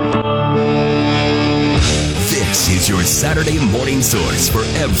your Saturday morning source for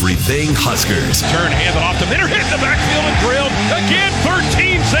everything Huskers. Turn, hand it off to Minter, hit the backfield and drilled. Again,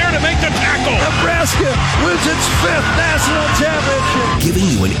 13's there to make the tackle. Nebraska wins its 5th national championship. Giving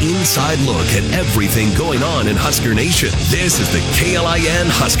you an inside look at everything going on in Husker Nation. This is the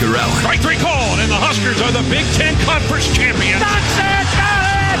KLIN Husker Hour. Strike 3 called, and the Huskers are the Big Ten Conference champions. That's it! Got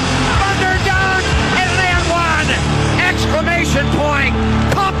it! Thunderdog! And then one! Exclamation point!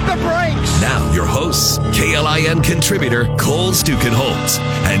 Pump the brakes! Now your hosts, KLIN contributor Cole Stukenholtz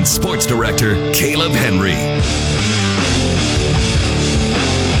and sports director Caleb Henry.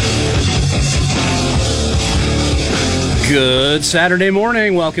 Good Saturday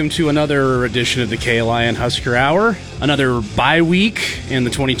morning. Welcome to another edition of the KLIN Husker Hour. Another bye week in the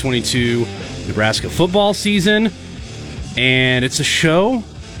 2022 Nebraska football season. And it's a show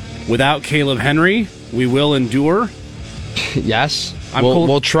without Caleb Henry. We will endure. Yes.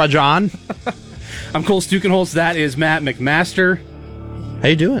 We'll trudge on. I'm Cole Stukenholtz. That is Matt McMaster. How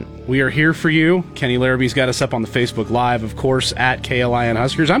you doing? We are here for you. Kenny Larrabee's got us up on the Facebook Live, of course, at KLIN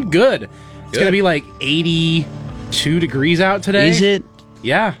Huskers. I'm good. It's going to be like 82 degrees out today. Is it?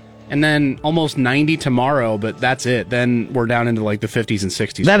 Yeah. And then almost 90 tomorrow, but that's it. Then we're down into like the 50s and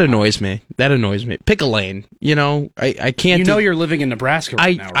 60s. That annoys me. Pick a lane. You know, I can't. You know you're living in Nebraska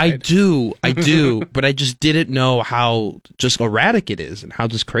right now, right? I do, but I just didn't know how just erratic it is and how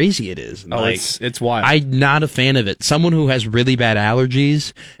just crazy it is. And it's wild. I'm not a fan of it. Someone who has really bad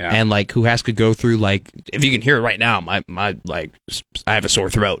allergies and like who has to go through like, if you can hear it right now, my like I have a sore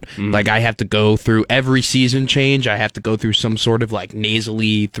throat. Like I have to go through every season change. I have to go through some sort of like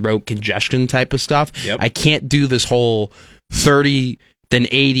nasally throat congestion type of stuff. Yep. I can't do this whole 30 then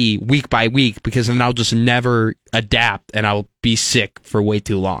 80 week by week because then I'll just never adapt and I'll be sick for way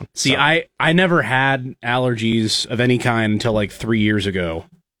too long. See, I never had allergies of any kind until like 3 years ago.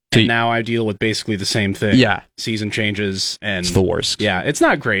 And now I deal with basically the same thing. Yeah. Season changes and it's the worst. Yeah, it's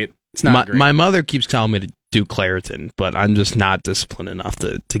not great. It's not great. My mother keeps telling me to do Claritin, but I'm just not disciplined enough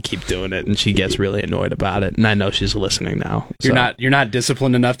to keep doing it, and she gets really annoyed about it. And I know she's listening now. You're not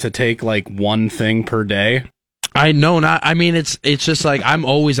disciplined enough to take like one thing per day. I know not. I mean, it's just like I'm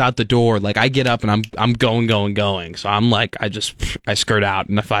always out the door. Like I get up and I'm going. So I'm like I skirt out,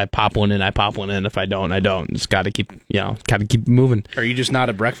 and if I pop one in, I pop one in. If I don't, I don't. Just got to keep moving. Are you just not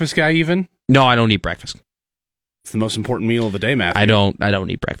a breakfast guy even? No, I don't eat breakfast. It's the most important meal of the day, Matthew. I don't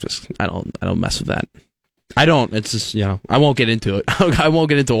eat breakfast. I don't mess with that. I don't. It's just, I won't get into it. I won't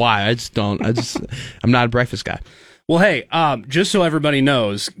get into why. I just don't. I'm not a breakfast guy. Well, hey, just so everybody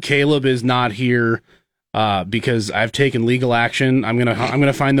knows, Caleb is not here because I've taken legal action. I'm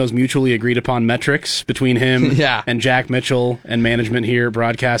gonna find those mutually agreed upon metrics between him and Jack Mitchell and management here at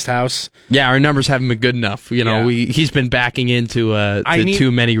Broadcast House. Yeah, our numbers haven't been good enough. He's been backing into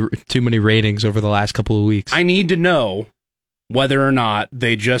too many ratings over the last couple of weeks. I need to know whether or not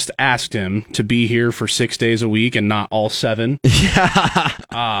they just asked him to be here for 6 days a week and not all 7.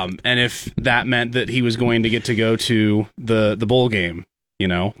 Yeah. And if that meant that he was going to get to go to the bowl game,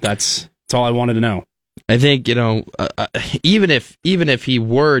 that's all I wanted to know. I think, even if he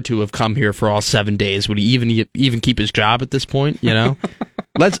were to have come here for all 7 days, would he even keep his job at this point?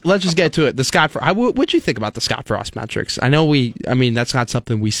 Let's just get to it. The Scott Frost. What'd you think about the Scott Frost metrics? I know that's not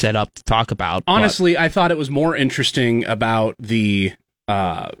something we set up to talk about. Honestly, I thought it was more interesting about the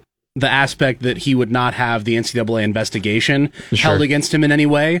aspect that he would not have the NCAA investigation held against him in any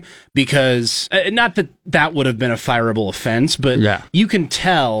way, because not that would have been a fireable offense, but you can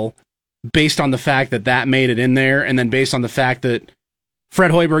tell based on the fact that made it in there, and then based on the fact that Fred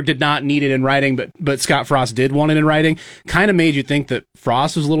Hoiberg did not need it in writing, but Scott Frost did want it in writing, kind of made you think that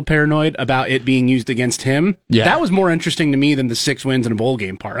Frost was a little paranoid about it being used against him. Yeah. That was more interesting to me than the 6 wins in a bowl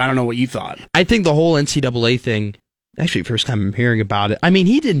game part. I don't know what you thought. I think the whole NCAA thing, actually, first time I'm hearing about it. I mean,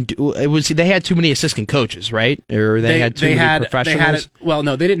 he didn't do it. They had too many assistant coaches, right? Or they had too many professionals?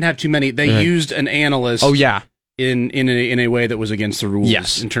 No, they didn't have too many. They used an analyst. Oh, yeah. In a way that was against the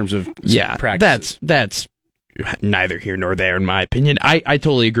rules in terms of practice. That's neither here nor there, in my opinion. I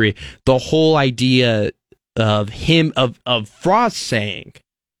totally agree. The whole idea of Frost saying,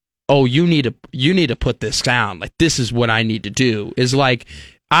 "Oh, you need to put this down. Like, this is what I need to do," is like,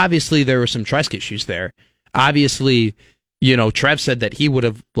 obviously there were some trust issues there. Obviously, Trev said that he would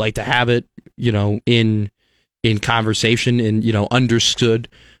have liked to have it, in conversation and understood,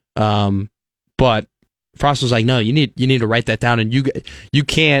 but Frost was like, no, you need to write that down, and you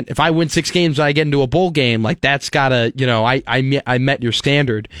can't. If I win 6 games and I get into a bowl game, like that's gotta, I met your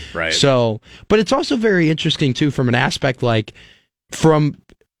standard, right? So, but it's also very interesting too from an aspect like from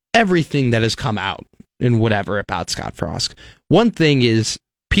everything that has come out and whatever about Scott Frost. One thing is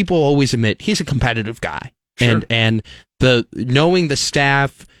people always admit he's a competitive guy. Sure. And the knowing the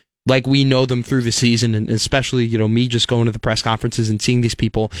staff like we know them through the season, and especially, me just going to the press conferences and seeing these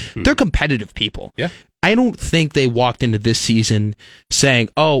people, they're competitive people. Yeah. I don't think they walked into this season saying,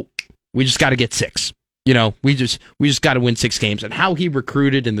 "Oh, we just got to get 6." We just got to win 6 games. And how he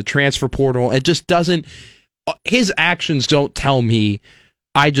recruited in the transfer portal, it just doesn't. His actions don't tell me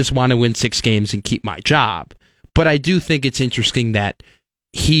I just want to win 6 games and keep my job. But I do think it's interesting that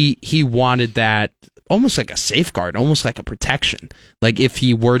he wanted that almost like a safeguard, almost like a protection. Like if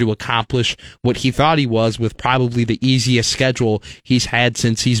he were to accomplish what he thought he was with probably the easiest schedule he's had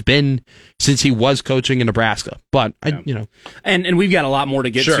since he was coaching in Nebraska. But and we've got a lot more to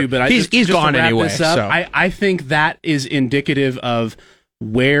get to, but he's gone anyway. So. I think that is indicative of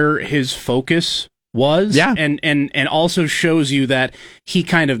where his focus was, and also shows you that he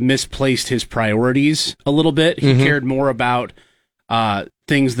kind of misplaced his priorities a little bit. He cared more about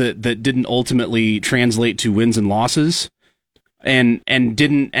things that didn't ultimately translate to wins and losses, and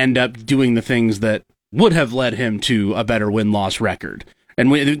didn't end up doing the things that would have led him to a better win-loss record. And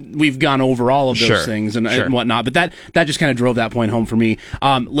we've gone over all of those things and whatnot, but that just kind of drove that point home for me.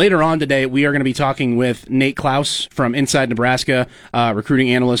 Later on today, we are going to be talking with Nate Klaus from Inside Nebraska, recruiting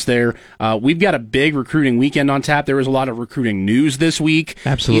analyst there. We've got a big recruiting weekend on tap. There was a lot of recruiting news this week.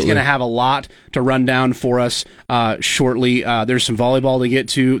 Absolutely. He's going to have a lot to run down for us shortly. There's some volleyball to get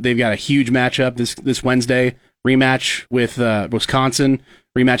to. They've got a huge matchup this Wednesday, rematch with Wisconsin.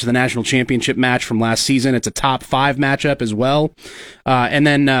 Rematch of the national championship match from last season. It's a top 5 matchup as well. And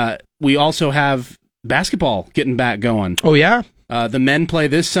then we also have basketball getting back going. Oh, yeah? The men play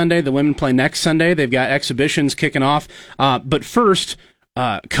this Sunday. The women play next Sunday. They've got exhibitions kicking off. But first,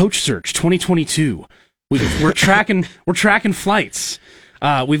 Coach Search 2022. We're tracking flights.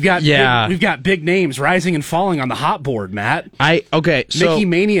 We've got big names rising and falling on the hot board, Matt. Mickey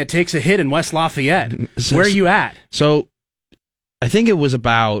Mania takes a hit in West Lafayette. Where are you at? So I think it was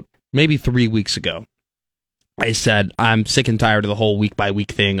about maybe 3 weeks ago. I said, I'm sick and tired of the whole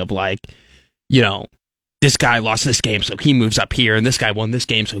week-by-week thing of this guy lost this game, so he moves up here, and this guy won this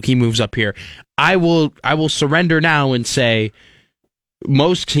game, so he moves up here. I will surrender now and say a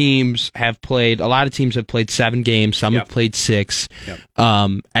lot of teams have played 7 games, some have played 6. Yep.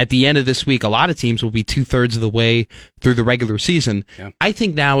 At the end of this week, a lot of teams will be 2/3 of the way through the regular season. Yep. I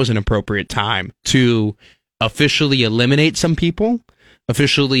think now is an appropriate time to officially eliminate some people,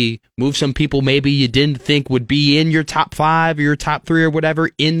 officially move some people maybe you didn't think would be in your top 5 or your top 3 or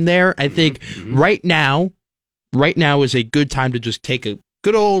whatever in there. I think right now is a good time to just take a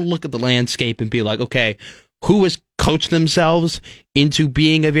good old look at the landscape and be like, okay, who has coached themselves into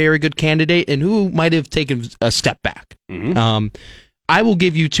being a very good candidate and who might have taken a step back. I will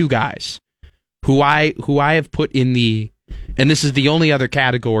give you 2 guys who I have put in and this is the only other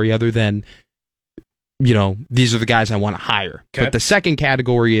category other than these are the guys I want to hire. Okay. But the second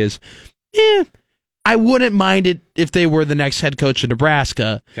category is, I wouldn't mind it if they were the next head coach of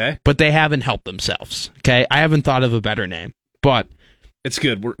Nebraska, but they haven't helped themselves. Okay, I haven't thought of a better name, but it's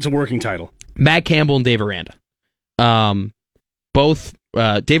good. It's a working title. Matt Campbell and Dave Aranda. Both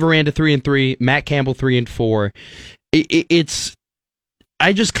Dave Aranda 3-3, Matt Campbell 3-4. It's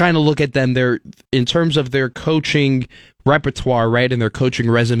I just kind of look at them in terms of their coaching repertoire, right, and their coaching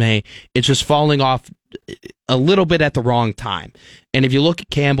resume. It's just falling off a little bit at the wrong time. And if you look at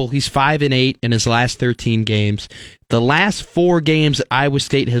Campbell, he's 5-8 in his last 13 games. The last 4 games that Iowa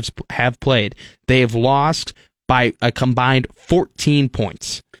State have played, they have lost by a combined 14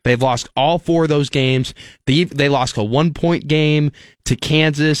 points. They've lost all 4 of those games. They lost a 1-point game to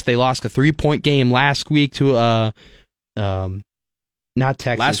Kansas. They lost a 3-point game last week to not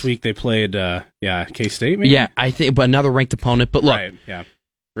Texas. Last week they played K-State, maybe? Yeah, I think, but another ranked opponent. But look, right, yeah.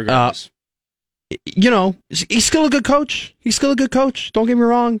 Regardless. He's still a good coach. Don't get me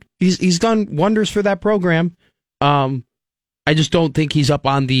wrong. He's done wonders for that program. I just don't think he's up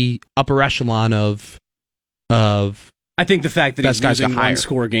on the upper echelon of I think the fact that he's losing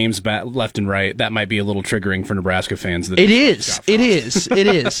 1-score games left and right, that might be a little triggering for Nebraska fans. It is.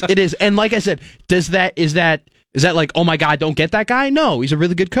 And like I said, is that like, oh my God, don't get that guy? No, he's a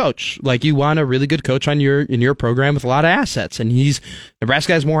really good coach. Like, you want a really good coach in your program with a lot of assets, and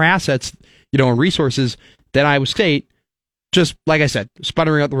Nebraska has more assets, and resources than Iowa State. Just like I said,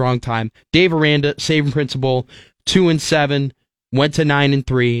 sputtering at the wrong time. Dave Aranda, same principle, 2-7, went to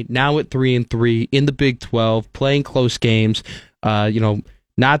 9-3, now at 3-3 in the Big 12, playing close games.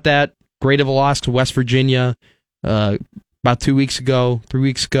 Not that great of a loss to West Virginia about 3 weeks ago.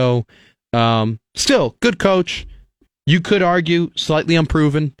 Still, good coach. You could argue slightly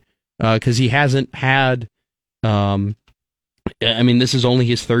unproven because he hasn't had I mean, this is only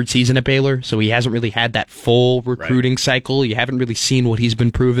his third season at Baylor, so he hasn't really had that full recruiting cycle. You haven't really seen what he's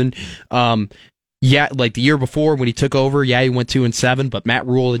been proven. Yeah, like the year before when he took over, he went 2-7, but Matt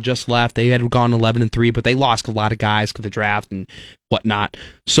Rule had just left. They had gone 11-3, but they lost a lot of guys to the draft and whatnot.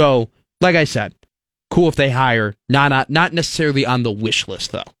 So, like I said, cool if they hire. Not necessarily on the wish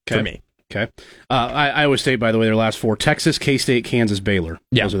list though for me. Okay. Iowa State, by the way, their last 4: Texas, K-State, Kansas, Baylor.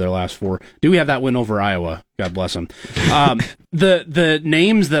 Yeah. Those are their last 4. Do we have that win over Iowa? God bless them. The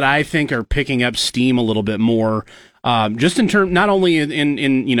names that I think are picking up steam a little bit more, just in terms, not only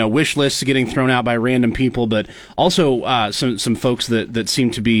in wish lists getting thrown out by random people, but also some folks that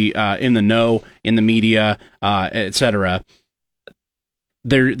seem to be in the know in the media, etc.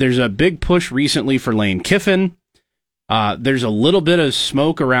 There's a big push recently for Lane Kiffin. There's a little bit of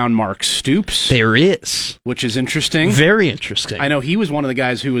smoke around Mark Stoops. There is, which is interesting. Very interesting. I know he was one of the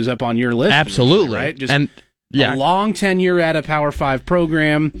guys who was up on your list. Absolutely, right? Just a long tenure at a Power 5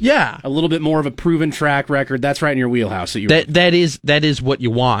 program. Yeah, a little bit more of a proven track record. That's right in your wheelhouse. That is what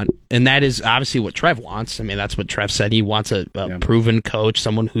you want, and that is obviously what Trev wants. I mean, that's what Trev said. He wants a proven coach,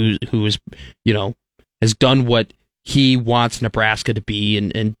 someone who is has done what he wants Nebraska to be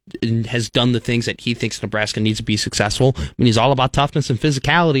and has done the things that he thinks Nebraska needs to be successful. I mean, he's all about toughness and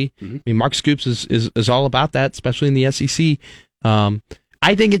physicality. Mm-hmm. I mean, Mark Stoops is all about that, especially in the SEC.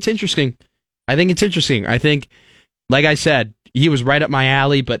 I think it's interesting. I think, like I said, he was right up my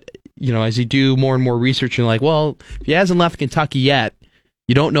alley, but, as you do more and more research, you're like, well, if he hasn't left Kentucky yet,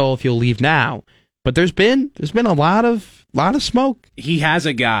 you don't know if he'll leave now. But there's been a lot of smoke. He has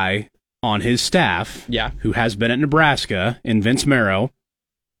a guy on his staff, who has been at Nebraska, in Vince Marrow.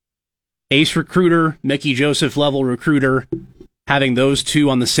 Ace recruiter, Mickey Joseph level recruiter. Having those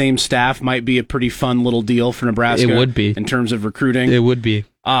two on the same staff might be a pretty fun little deal for Nebraska. It would be. In terms of recruiting. It would be.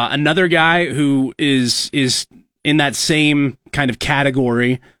 Another guy who is in that same kind of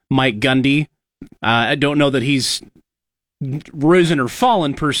category, Mike Gundy. I don't know that he's risen or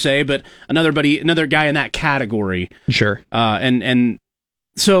fallen per se, but another guy in that category. Sure. And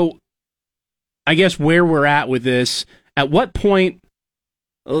so I guess where we're at with this, at what point,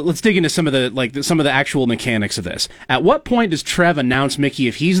 let's dig into some of the actual mechanics of this. At what point does Trev announce Mickey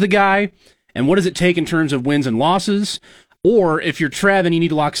if he's the guy, and what does it take in terms of wins and losses? Or if you're Trev and you need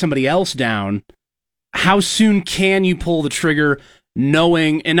to lock somebody else down, how soon can you pull the trigger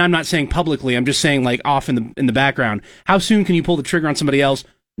knowing, and I'm not saying publicly, I'm just saying like off in the background, how soon can you pull the trigger on somebody else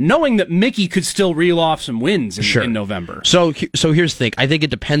knowing that Mickey could still reel off some wins in November? So here's the thing. I think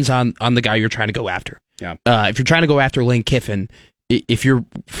it depends on the guy you're trying to go after. Yeah. If you're trying to go after Lane Kiffin, if you're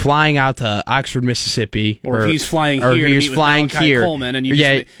flying out to Oxford, Mississippi, or if he's flying here, Coleman, and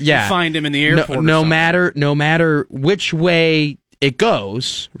you find him in the airport. No matter which way it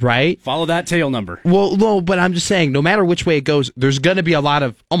goes, right? Follow that tail number. Well, no, but I'm just saying, no matter which way it goes, there's going to be a lot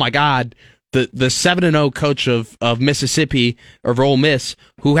of, oh my God, the 7-0 coach of Mississippi, or Ole Miss,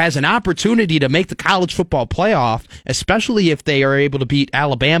 who has an opportunity to make the college football playoff, especially if they are able to beat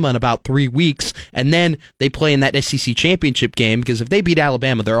Alabama in about 3 weeks, and then they play in that SEC championship game, because if they beat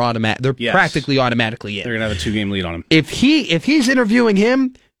Alabama, they're practically automatically in. They're going to have a 2-game lead on him. If he's interviewing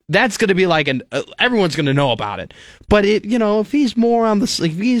him, that's going to be like everyone's going to know about it. But if he's more on if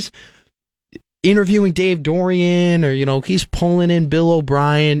he's interviewing Dave Dorian, or he's pulling in Bill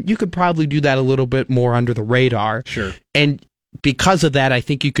O'Brien, you could probably do that a little bit more under the radar. Sure. And because of that, I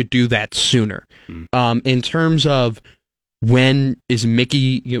think you could do that sooner. In terms of when would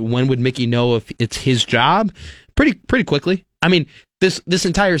Mickey know if it's his job? Pretty quickly. I mean,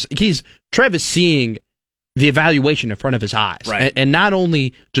 Trev is seeing the evaluation in front of his eyes. Right. And not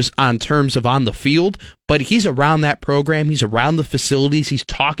only just on terms of on the field, but he's around that program. He's around the facilities. He's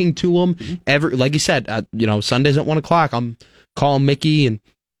talking to them. Like you said, Sundays at 1:00, I'm calling Mickey and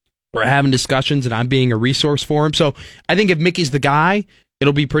we're having discussions and I'm being a resource for him. So I think if Mickey's the guy,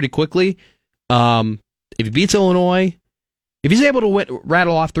 it'll be pretty quickly. If he beats Illinois, if he's able to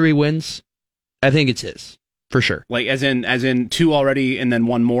rattle off 3 wins, I think it's his. For sure. Like as in 2 already and then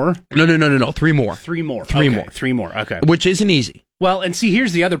 1 more? No. 3 more. 3 more. Three okay. more. 3 more. Okay. Which isn't easy. Well, and see,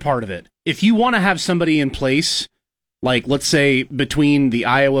 here's the other part of it. If you want to have somebody in place, like let's say between the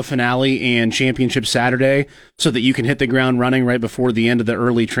Iowa finale and championship Saturday, so that you can hit the ground running right before the end of the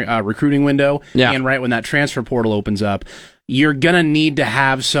early recruiting window, and right when that transfer portal opens up, you're going to need to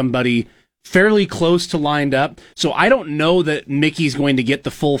have somebody fairly close to lined up. So I don't know that Mickey's going to get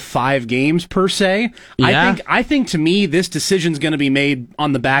the full 5 games per se. Yeah. I think to me this decision's going to be made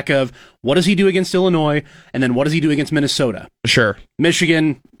on the back of what does he do against Illinois, and then what does he do against Minnesota? Sure.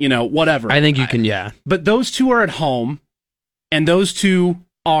 Michigan, whatever. I think you can, yeah. But those 2 are at home, and those 2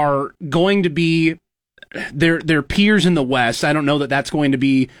 are going to be they're peers in the West. I don't know that that's going to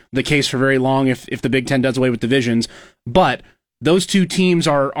be the case for very long if the Big Ten does away with divisions, but those two teams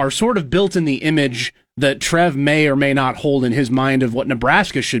are sort of built in the image that Trev may or may not hold in his mind of what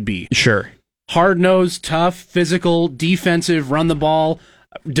Nebraska should be. Sure. Hard-nosed, tough, physical, defensive, run the ball,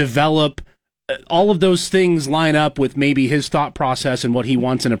 develop. All of those things line up with maybe his thought process and what he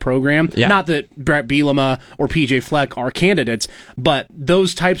wants in a program. Yeah. Not that Brett Bielema or PJ Fleck are candidates, but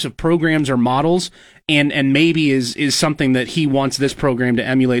those types of programs are models, and maybe is something that he wants this program to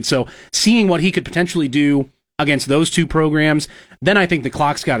emulate. So seeing what he could potentially do against those two programs, then I think the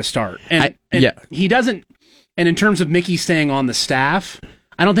clock's got to start. And he doesn't, and in terms of Mickey staying on the staff,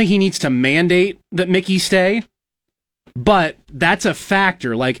 I don't think he needs to mandate that Mickey stay, but that's a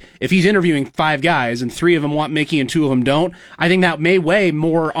factor. Like, if he's interviewing 5 guys and 3 of them want Mickey and 2 of them don't, I think that may weigh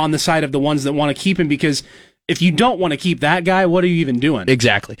more on the side of the ones that want to keep him, because if you don't want to keep that guy, what are you even doing?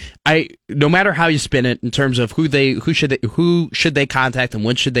 Exactly. No matter how you spin it in terms of who should they contact and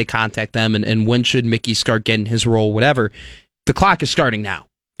when should they contact them, and when should Mickey start getting his role, whatever, the clock is starting now.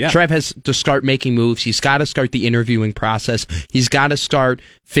 Yeah. Trev has to start making moves. He's got to start the interviewing process. He's got to start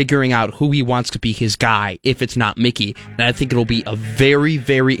figuring out who he wants to be his guy if it's not Mickey. And I think it'll be a very,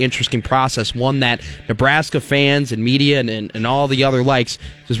 very interesting process, one that Nebraska fans and media and all the other likes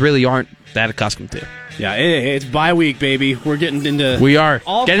just really aren't that accustomed to. Yeah, it's bye week, baby. We're getting into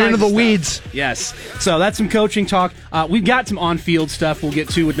getting into the weeds. Yes. So that's some coaching talk. We've got some on-field stuff we'll get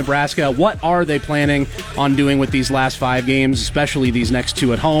to with Nebraska. What are they planning on doing with these last 5 games, especially these next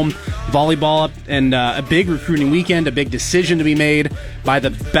 2 at home? Volleyball and a big recruiting weekend, a big decision to be made by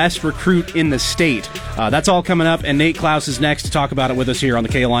the best recruit in the state. That's all coming up, and Nate Klaus is next to talk about it with us here on the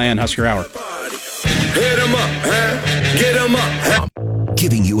KLIN Husker Hour. Hit 'em up, huh? Get 'em up.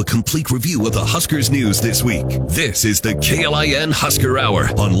 Giving you a complete review of the Huskers news this week. This is the KLIN Husker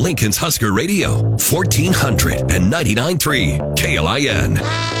Hour on Lincoln's Husker Radio, 1499.3 KLIN.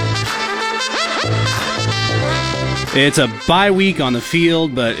 It's a bye week on the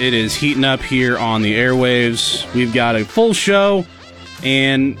field, but it is heating up here on the airwaves. We've got a full show,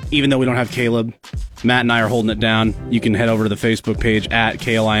 and even though we don't have Caleb, Matt and I are holding it down. You can head over to the Facebook page at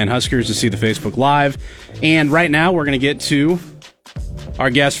KLIN Huskers to see the Facebook Live. And right now, we're going to get to our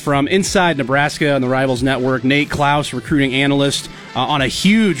guest from inside Nebraska on the Rivals Network, Nate Klaus, recruiting analyst, on a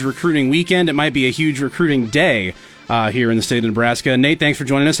huge recruiting weekend. It might be a huge recruiting day here in the state of Nebraska. Nate, thanks for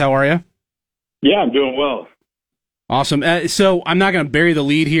joining us. How are you? Yeah, I'm doing well. Awesome. So I'm not going to bury the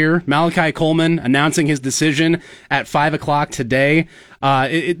lead here. Malachi Coleman announcing his decision at 5 o'clock today.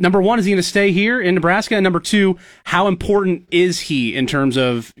 Number one, is he going to stay here in Nebraska? And number two, how important is he in terms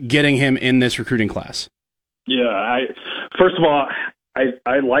of getting him in this recruiting class? Yeah, first of all,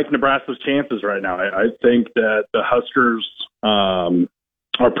 I like Nebraska's chances right now. I think that the Huskers are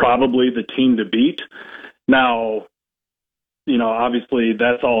probably the team to beat. Now, obviously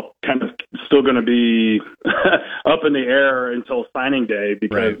that's all kind of still going to be up in the air until signing day,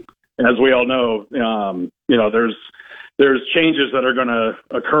 because as we all know, there's changes that are going to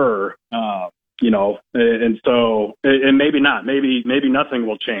occur, and so, and maybe not, maybe nothing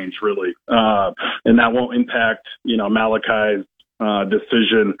will change really. And that won't impact, Malachi's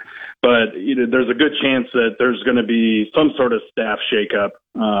decision, but there's a good chance that there's going to be some sort of staff shakeup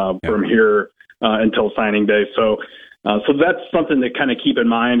from here until signing day. So that's something to kind of keep in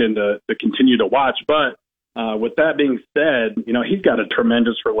mind and to continue to watch. But with that being said, he's got a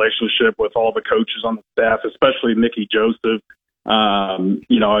tremendous relationship with all the coaches on the staff, especially Mickey Joseph. And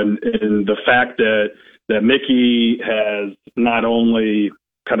the fact that Mickey has not only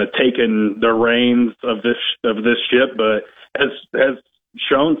kind of taken the reins of this ship, but has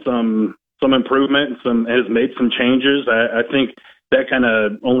shown some improvement and has made some changes. I think that kind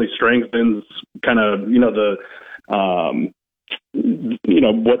of only strengthens kind of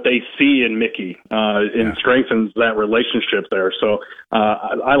what they see in Mickey and strengthens that relationship there. So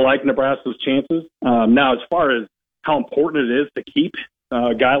I like Nebraska's chances. Now, as far as how important it is to keep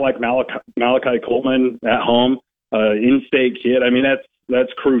a guy like Malachi Coleman at home, in-state kid, I mean,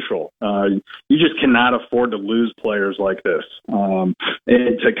 that's crucial. You just cannot afford to lose players like this. And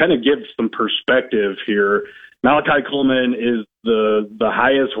to kind of give some perspective here, Malachi Coleman is the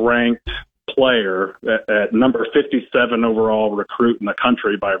highest ranked player at number 57 overall recruit in the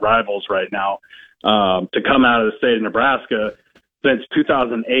country by Rivals right now, to come out of the state of Nebraska since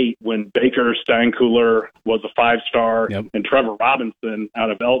 2008, when Baker Steinkuhler was a 5-star, and Trevor Robinson out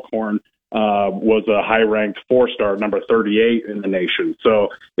of Elkhorn was a high-ranked 4-star, number 38 in the nation. So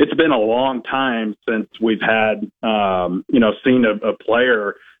it's been a long time since we've had, seen a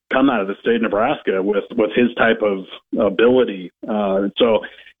player come out of the state of Nebraska with his type of ability. So,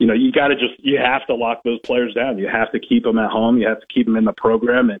 you have to lock those players down. You have to keep them at home. You have to keep them in the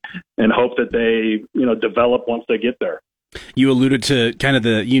program and hope that they, develop once they get there. You alluded to kind of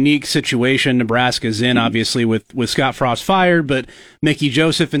the unique situation Nebraska's in, obviously, with Scott Frost fired, but Mickey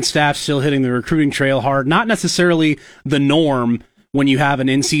Joseph and staff still hitting the recruiting trail hard. Not necessarily the norm when you have an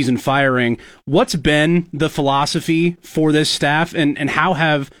in-season firing. What's been the philosophy for this staff, and how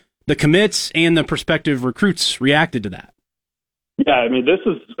have the commits and the prospective recruits reacted to that? Yeah, I mean, this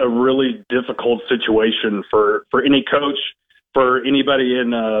is a really difficult situation for any coach, for anybody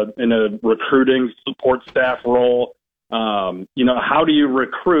in a recruiting support staff role. How do you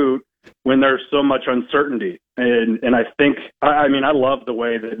recruit when there's so much uncertainty? And I think, I love the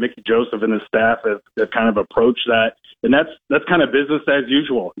way that Mickey Joseph and his staff have kind of approached that. And that's kind of business as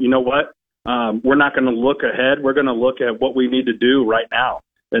usual. You know what? We're not going to look ahead. We're going to look at what we need to do right now.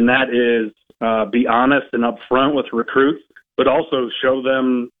 And that is be honest and upfront with recruits, but also show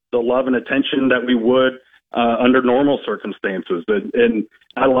them the love and attention that we would under normal circumstances. And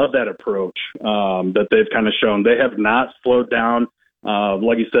I love that approach that they've kind of shown. They have not slowed down.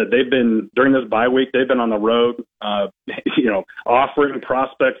 Like you said, they've been, during this bye week, they've been on the road, offering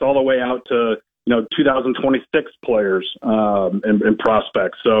prospects all the way out to, 2026 players and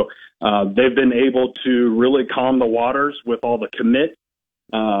prospects. So they've been able to really calm the waters with all the commit.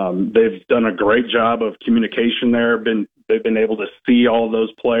 They've done a great job of communication there. They've been able to see all of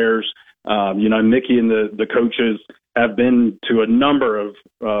those players. Mickey and the coaches have been to a number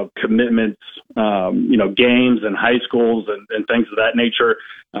of commitments, games and high schools and things of that nature.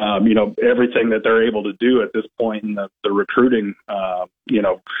 Everything that they're able to do at this point in the recruiting,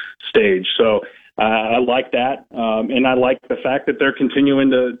 stage. So I like that. And I like the fact that they're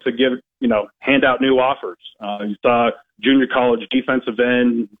continuing to give, hand out new offers. You saw junior college defensive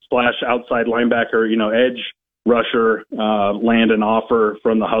end / outside linebacker, edge rusher land an offer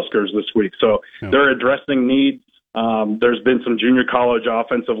from the Huskers this week. So they're addressing needs. There's been some junior college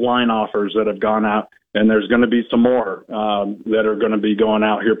offensive line offers that have gone out, and there's going to be some more that are going to be going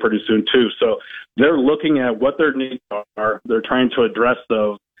out here pretty soon too. So they're looking at what their needs are. They're trying to address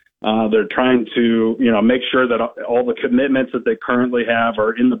those. They're trying to, make sure that all the commitments that they currently have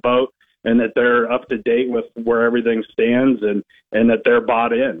are in the boat, and that they're up to date with where everything stands, and that they're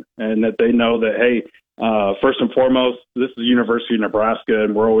bought in, and that they know that, hey, first and foremost, this is the University of Nebraska,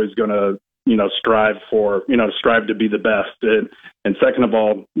 and we're always going to, strive to be the best. And second of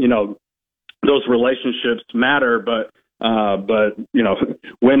all, those relationships matter, but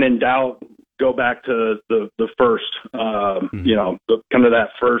when in doubt, go back to the first, kind of that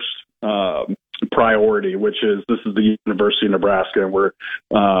first priority, which is this is the University of Nebraska, and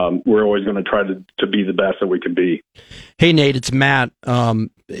we're always going to try to be the best that we can be. Hey, Nate, it's Matt.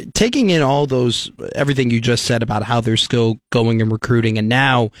 Taking in everything you just said about how they're still going and recruiting, and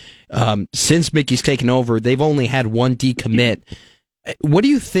now since Mickey's taken over, they've only had one decommit. What do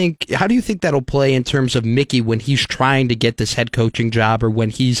you think? How do you think that'll play in terms of Mickey when he's trying to get this head coaching job, or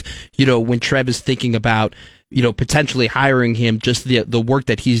when he's, when Trev is thinking about, potentially hiring him, just the work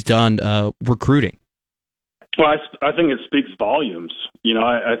that he's done recruiting? Well, I think it speaks volumes.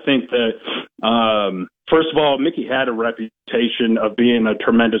 I think that, first of all, Mickey had a reputation of being a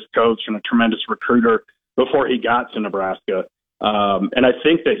tremendous coach and a tremendous recruiter before he got to Nebraska. And I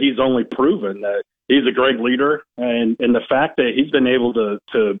think that he's only proven that he's a great leader. And the fact that he's been able to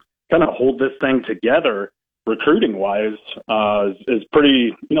kind of hold this thing together recruiting-wise is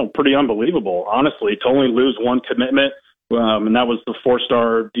pretty unbelievable, honestly, to only lose one commitment. And that was the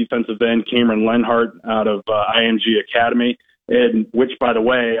 4-star defensive end, Cameron Lenhart, out of IMG Academy, and which, by the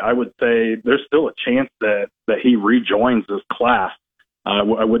way, I would say there's still a chance that he rejoins this class. I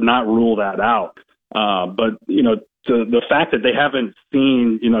would not rule that out. But, the fact that they haven't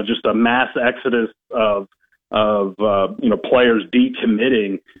seen, just a mass exodus of players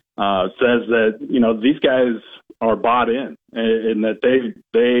decommitting says that, these guys are bought in, and that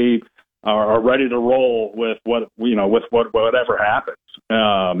they are ready to roll with whatever happens,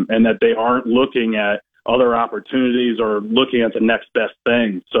 and that they aren't looking at other opportunities or looking at the next best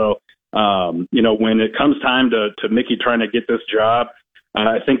thing. So, when it comes time to Mickey trying to get this job,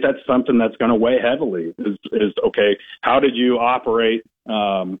 I think that's something that's going to weigh heavily is okay, how did you operate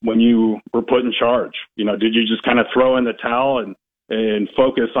when you were put in charge? Did you just kind of throw in the towel and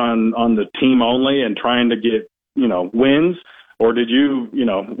focus on the team only and trying to get, wins? Or did you,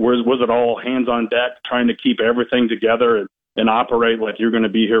 was it all hands on deck trying to keep everything together and operate like you're going to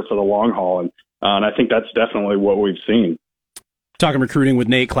be here for the long haul? And I think that's definitely what we've seen. Talking recruiting with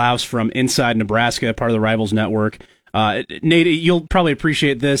Nate Klaus from Inside Nebraska, part of the Rivals Network. Nate, you'll probably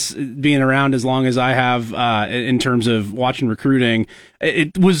appreciate this being around as long as I have in terms of watching recruiting.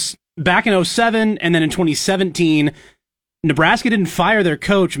 It was back in 2007, and then in 2017, Nebraska didn't fire their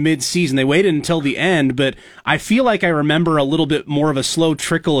coach mid-season. They waited until the end, but I feel like I remember a little bit more of a slow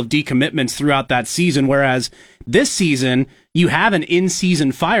trickle of decommitments throughout that season, whereas this season, you have an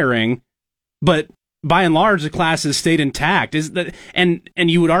in-season firing, but by and large, the class has stayed intact. And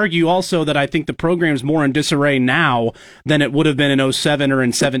you would argue also that I think the program's more in disarray now than it would have been in 2007 or in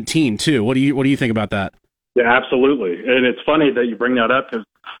 2017 too. What do you think about that? Yeah, absolutely. And it's funny that you bring that up because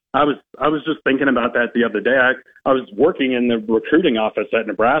I was just thinking about that the other day. I was working in the recruiting office at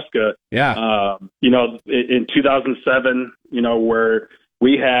Nebraska. Yeah. In 2007, where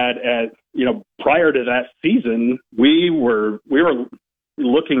we had prior to that season, we were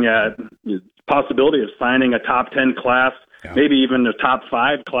looking at the possibility of signing a top 10 class, maybe even a top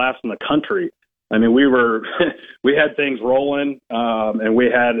 5 class in the country. I mean, we had things rolling, and we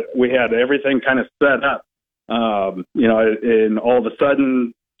had everything kind of set up. And all of a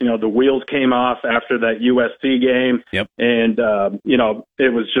sudden, the wheels came off after that USC game. Yep. And,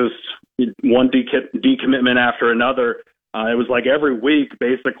 it was just one decommitment after another. It was like every week,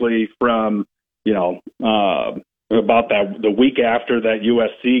 basically from, about the week after that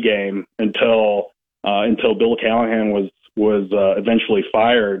USC game until Bill Callahan was eventually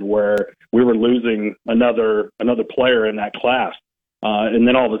fired, where we were losing another player in that class. And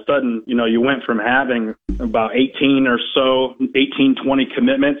then all of a sudden, you went from having about 18, 20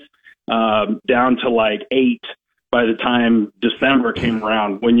 commitments down to like 8 by the time December came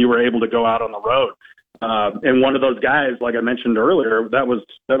around, when you were able to go out on the road. And one of those guys, like I mentioned earlier, that was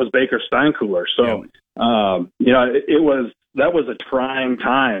Baker Steinkuhler. So, that was a trying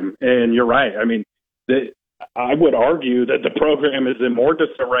time. And you're right. I mean, I would argue that the program is in more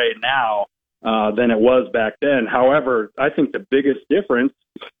disarray now than it was back then. However, I think the biggest difference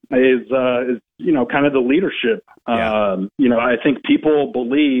is kind of the leadership. I think people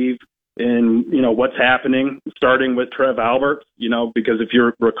believe in, what's happening, starting with Trev Alberts, because if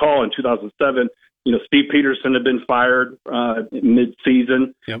you recall in 2007, Steve Peterson had been fired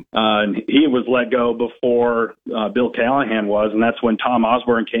mid-season, and he was let go before Bill Callahan was, and that's when Tom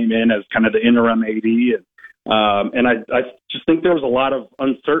Osborne came in as kind of the interim AD. And I just think there was a lot of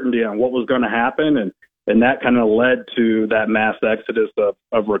uncertainty on what was going to happen, and that kind of led to that mass exodus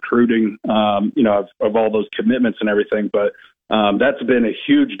of recruiting, of all those commitments and everything. But that's been a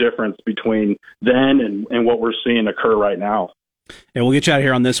huge difference between then and what we're seeing occur right now. Yeah, we'll get you out of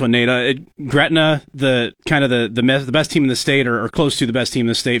here on this one, Nate. Gretna, the best team in the state, or close to the best team in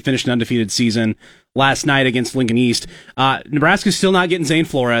the state, finished an undefeated season last night against Lincoln East. Nebraska's still not getting Zane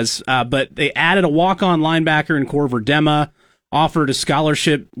Flores, but they added a walk-on linebacker in Corver Dema, offered a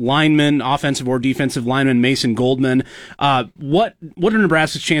scholarship lineman, offensive or defensive lineman, Mason Goldman. What are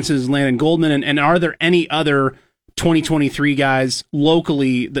Nebraska's chances of landing Goldman, and are there any other 2023 guys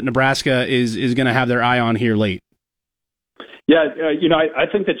locally that Nebraska is going to have their eye on here late? Yeah, I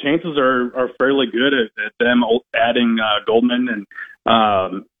think the chances are fairly good at them adding Goldman, and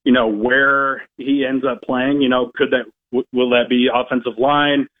where he ends up playing. Will that be offensive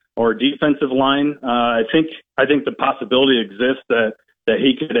line or defensive line? I think the possibility exists that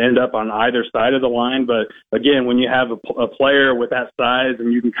he could end up on either side of the line. But again, when you have a player with that size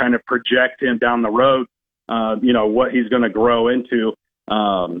and you can kind of project him down the road, what he's going to grow into,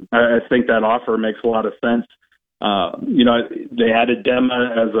 I think that offer makes a lot of sense. They added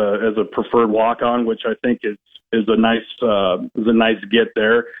Dema as a preferred walk-on, which I think is a nice get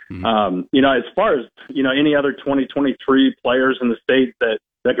there. Mm-hmm. As far as any other 2023 players in the state that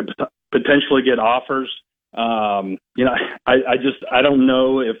could potentially get offers, I don't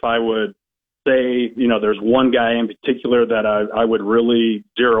know if I would say there's one guy in particular that I would really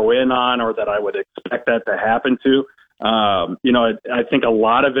zero in on, or that I would expect that to happen to. I think a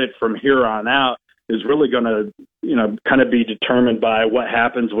lot of it from here on out is really going to, kind of be determined by what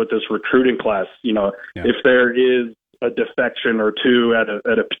happens with this recruiting class. If there is a defection or two at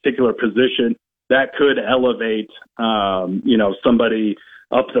a particular position, that could elevate, somebody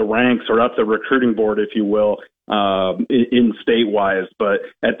up the ranks or up the recruiting board, if you will, in state-wise. But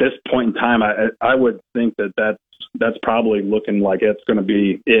at this point in time, I would think that's probably looking like it's going to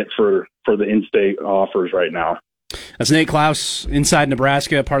be it for the in-state offers right now. That's Nate Klaus, Inside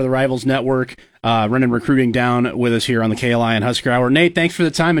Nebraska, part of the Rivals Network, running recruiting down with us here on the KLIN Husker Hour. Nate, thanks for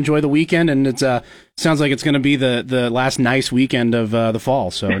the time. Enjoy the weekend, and it sounds like it's going to be the last nice weekend of the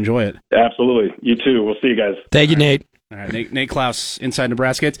fall, so enjoy it. Absolutely. You too. We'll see you guys. Thank you, Nate. All right, Nate Klaus, Inside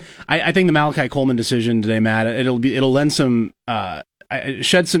Nebraska. I think the Malachi Coleman decision today, Matt, it'll lend some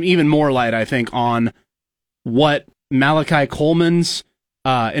shed some even more light, I think, on what Malachi Coleman's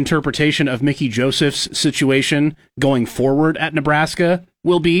interpretation of Mickey Joseph's situation going forward at Nebraska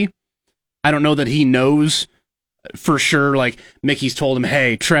will be. I don't know that he knows for sure, like, Mickey's told him,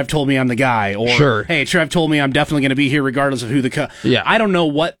 hey, Trev told me I'm the guy, or, sure, hey, Trev told me I'm definitely going to be here regardless of who yeah. I don't know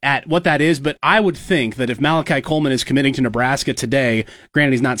what that is, but I would think that if Malachi Coleman is committing to Nebraska today,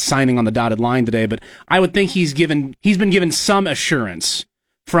 granted he's not signing on the dotted line today, but I would think he's been given some assurance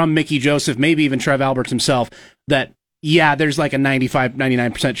from Mickey Joseph, maybe even Trev Alberts himself, that, yeah, there's like a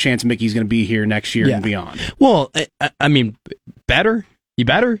 99% chance Mickey's going to be here next year and beyond. Well, I mean, better? You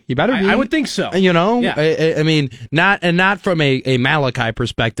better be. I would think so. You know, yeah. I mean, not from a Malachi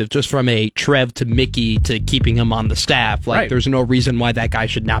perspective, just from a Trev to Mickey to keeping him on the staff. Like, there's no reason why that guy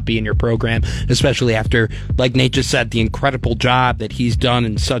should not be in your program, especially after, like Nate just said, the incredible job that he's done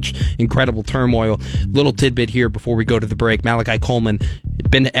in such incredible turmoil. Little tidbit here before we go to the break. Malachi Coleman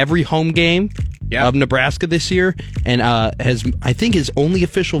been to every home game of Nebraska this year, and I think his only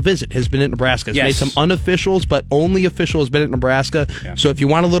official visit has been at Nebraska. He's made some unofficials, but only official has been at Nebraska. Yeah. So if you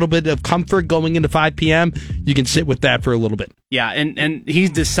want a little bit of comfort going into 5 p.m., you can sit with that for a little bit. Yeah, and he's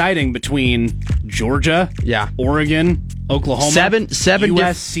deciding between Georgia, Oregon, Oklahoma, seven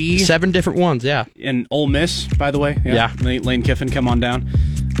USC, 7 different ones, and Ole Miss, by the way. Yeah. Lane Kiffin, come on down.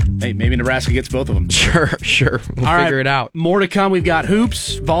 Hey, maybe Nebraska gets both of them. Sure. We'll figure it out. More to come. We've got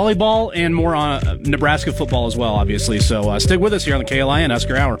hoops, volleyball, and more on Nebraska football as well, obviously. So stick with us here on the KLIN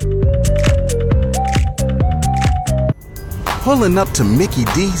Husker Hour. Pulling up to Mickey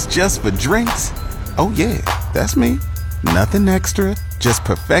D's just for drinks? Oh, yeah, that's me. Nothing extra, just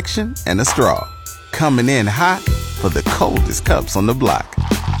perfection and a straw. Coming in hot for the coldest cups on the block.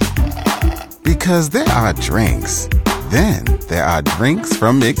 Because there are drinks. Then there are drinks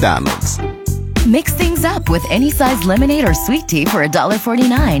from McDonald's. Mix things up with any size lemonade or sweet tea for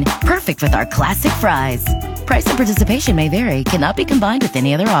 $1.49. Perfect with our classic fries. Price and participation may vary. Cannot be combined with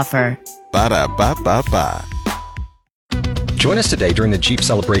any other offer. Ba-da-ba-ba-ba. Join us today during the Jeep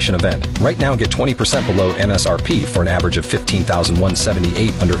Celebration event. Right now, get 20% below MSRP for an average of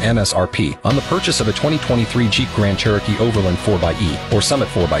 $15,178 under MSRP on the purchase of a 2023 Jeep Grand Cherokee Overland 4xE or Summit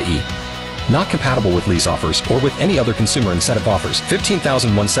 4xE. Not compatible with lease offers or with any other consumer incentive offers.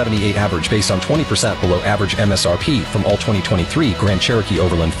 $15,178 average based on 20% below average MSRP from all 2023 Grand Cherokee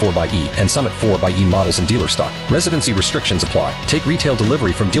Overland 4xE and Summit 4xE models in dealer stock. Residency restrictions apply. Take retail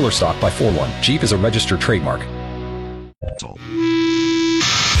delivery from dealer stock by 4/1. Jeep is a registered trademark.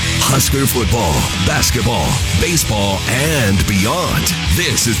 Husker football, basketball, baseball, and beyond.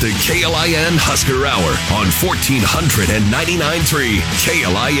 This is the KLIN Husker Hour on 1499.3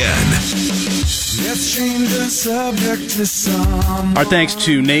 KLIN. Let's change the subject to some. Our thanks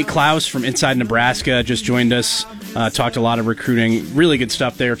to Nate Klaus from Inside Nebraska. Just joined us. Talked a lot of recruiting. Really good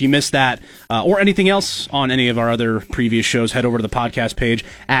stuff there. If you missed that or anything else on any of our other previous shows, head over to the podcast page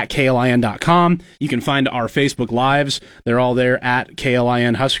at KLIN.com. You can find our Facebook Lives. They're all there at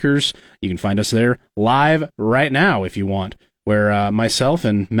KLIN Huskers. You can find us there live right now if you want, where myself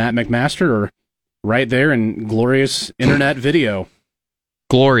and Matt McMaster are right there in glorious internet video.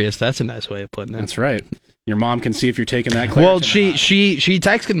 Glorious. That's a nice way of putting it. That's right. Your mom can see if you're taking that. Well, she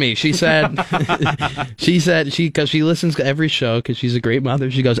texted me. She said because she listens to every show because she's a great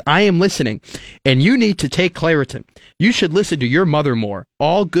mother. She goes, I am listening, and you need to take Claritin. You should listen to your mother more.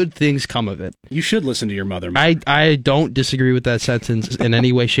 All good things come of it. You should listen to your mother more. I don't disagree with that sentence in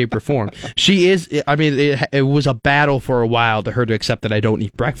any way, shape, or form. She is. I mean, it was a battle for a while to her to accept that I don't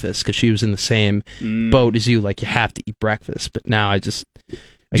eat breakfast because she was in the same boat as you. Like, you have to eat breakfast, but now I just.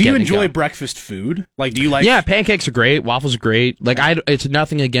 Do you enjoy breakfast food? Like, do you like? Yeah, pancakes are great. Waffles are great. Like, it's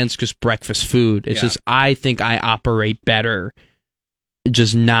nothing against just breakfast food. It's just I think I operate better.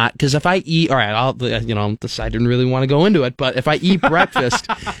 Just not because if I eat, all right, I didn't really want to go into it, but if I eat breakfast,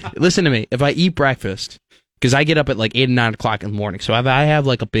 listen to me. If I eat breakfast, because I get up at like 8 and 9 o'clock in the morning, so if I have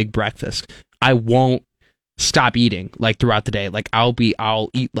like a big breakfast, I won't stop eating like throughout the day. Like I'll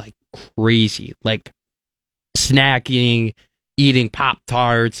eat like crazy, like snacking. Eating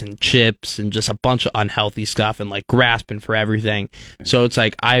Pop-Tarts and chips and just a bunch of unhealthy stuff and like grasping for everything. So it's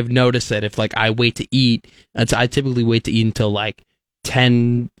like I've noticed that if like I wait to eat, I typically wait to eat until like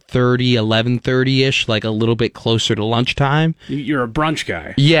 10:30, 11:30ish, like a little bit closer to lunchtime. You're a brunch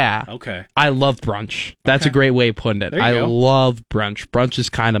guy. Yeah. Okay. I love brunch. That's a great way of putting it. I love brunch. Brunch is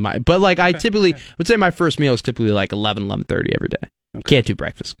kind of but like I typically would say my first meal is typically like 11:30 every day. Okay. Can't do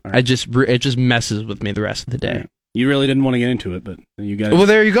breakfast. Right. It just messes with me the rest of the day. Yeah. You really didn't want to get into it, but you guys... Well,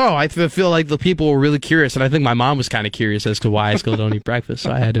 there you go. I feel like the people were really curious, and I think my mom was kind of curious as to why I still don't eat breakfast,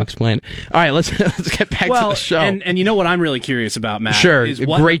 so I had to explain. All right, let's get back to the show. And you know what I'm really curious about, Matt? Sure,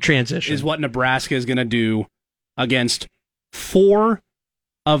 great transition. Is what Nebraska is going to do against 4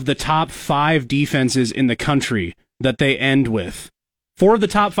 of the top 5 defenses in the country that they end with. 4 of the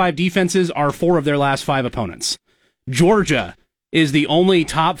top 5 defenses are 4 of their last 5 opponents. Georgia is the only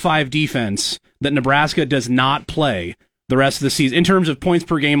top 5 defense that Nebraska does not play the rest of the season in terms of points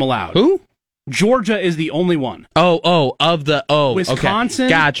per game allowed. Who? Georgia is the only one. Okay. Wisconsin.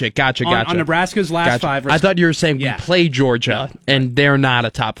 Gotcha. On Nebraska's last 5. I thought you were saying we play Georgia, and they're not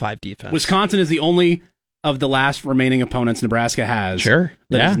a top 5 defense. Wisconsin is the only of the last remaining opponents Nebraska has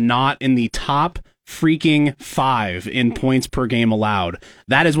that is not in the top freaking 5 in points per game allowed.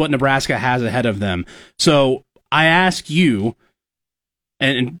 That is what Nebraska has ahead of them. So I ask you,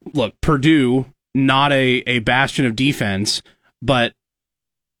 and look, Purdue, not a bastion of defense, but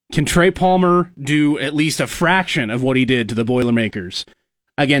can Trey Palmer do at least a fraction of what he did to the Boilermakers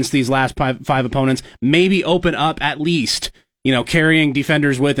against these last 5 opponents? Maybe open up at least, carrying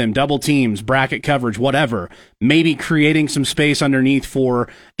defenders with him, double teams, bracket coverage, whatever. Maybe creating some space underneath for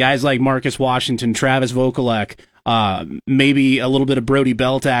guys like Marcus Washington, Travis Vokalek, maybe a little bit of Brody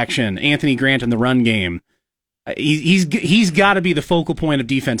Belt action, Anthony Grant in the run game. He's got to be the focal point of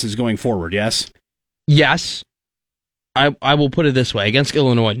defenses going forward, yes? Yes. I will put it this way. Against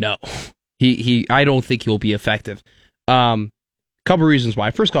Illinois, no. I don't think he'll be effective. Couple reasons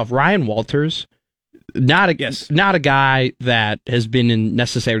why. First off, Ryan Walters, not a guy that has been in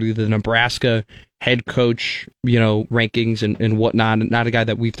necessarily the Nebraska head coach, rankings and whatnot. Not a guy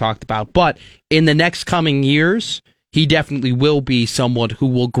that we've talked about. But in the next coming years, he definitely will be someone who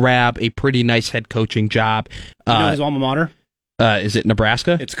will grab a pretty nice head coaching job. His alma mater? Is it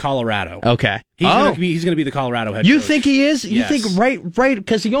Nebraska? It's Colorado. Okay. He's going to be the Colorado head coach. You think he is? Yes. You think right?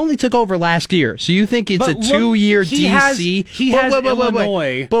 Because he only took over last year. So you think it's a 2-year DC? He has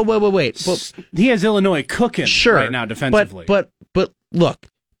Illinois. Wait. He has Illinois cooking right now defensively. But look,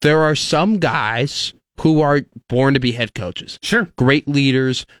 there are some guys who are born to be head coaches. Sure. Great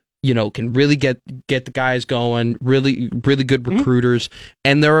leaders. Can really get the guys going. Really good recruiters.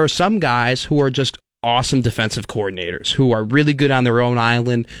 And there are some guys who are just awesome defensive coordinators who are really good on their own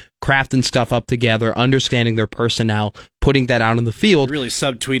island, crafting stuff up together, understanding their personnel, putting that out on the field. You're really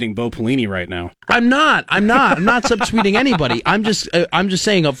subtweeting Bo Pelini right now. I'm not subtweeting anybody. I'm just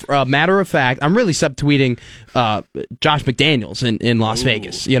saying a matter of fact. I'm really subtweeting Josh McDaniels in Las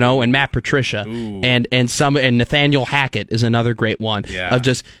Vegas, and Matt Patricia and Nathaniel Hackett is another great one. Yeah. Of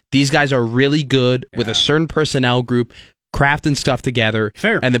just these guys are really good with a certain personnel group, crafting stuff together,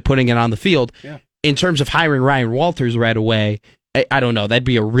 and then putting it on the field. Yeah. In terms of hiring Ryan Walters right away, I don't know. That'd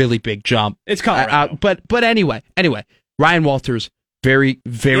be a really big jump. It's Colorado. But anyway, Ryan Walters, very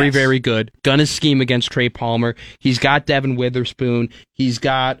good. Gonna scheme against Trey Palmer. He's got Devin Witherspoon. He's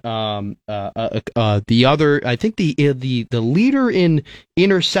got the other. I think the leader in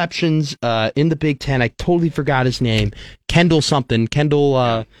interceptions in the Big Ten. I totally forgot his name. Kendall something.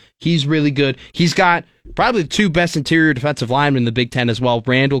 He's really good. He's got probably the 2 best interior defensive linemen in the Big Ten as well.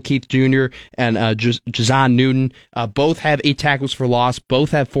 Randall Keith Jr. and Jazon Newton. Both have 8 tackles for loss.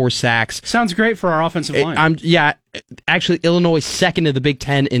 Both have 4 sacks. Sounds great for our offensive line. Actually, Illinois is second in the Big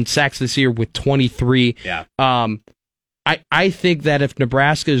Ten in sacks this year with 23. Yeah. I think that if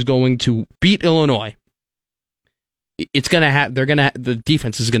Nebraska is going to beat Illinois, the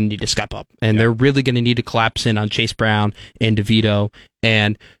defense is going to need to step up, and they're really going to need to collapse in on Chase Brown and DeVito.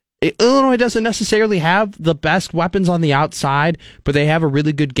 And Illinois doesn't necessarily have the best weapons on the outside, but they have a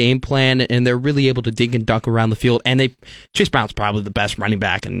really good game plan, and they're really able to dig and dunk around the field. And Chase Brown's probably the best running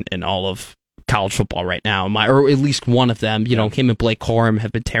back in all of college football right now, or at least one of them. Him and Blake Corum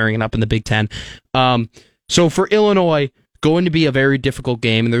have been tearing it up in the Big Ten. So for Illinois, going to be a very difficult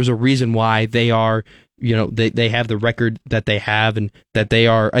game, and there's a reason why they are. They have the record that they have, and that they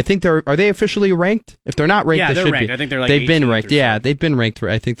are. I think are they officially ranked? If they're not ranked, they're should ranked. be. I think they're they've been ranked. Yeah, they've been ranked for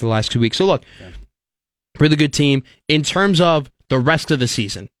I think the last 2 weeks. So look, really good team in terms of the rest of the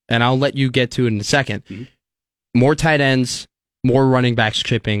season, and I'll let you get to it in a second. Mm-hmm. More tight ends, more running backs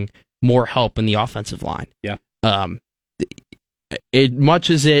chipping, more help in the offensive line. Yeah. Much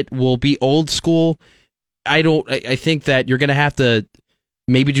as it will be old school, I think that you're going to have to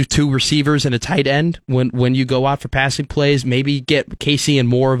maybe do 2 receivers and a tight end when you go out for passing plays. Maybe get Casey in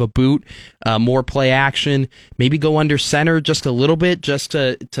more of a boot, more play action. Maybe go under center just a little bit, just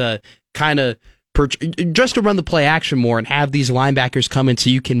to kind of just to run the play action more and have these linebackers come in so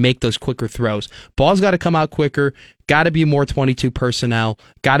you can make those quicker throws. Ball's got to come out quicker. Got to be more 22 personnel.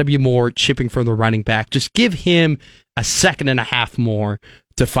 Got to be more chipping from the running back. Just give him a second and a half more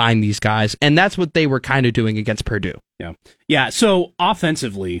to find these guys, and that's what they were kind of doing against Purdue. Yeah. So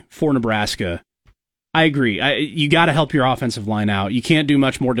offensively for Nebraska, I agree. You got to help your offensive line out. You can't do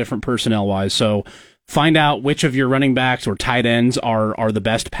much more different personnel wise. So Find out which of your running backs or tight ends are the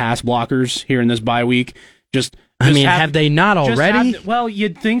best pass blockers here in this bye week. Just have they not already? Well,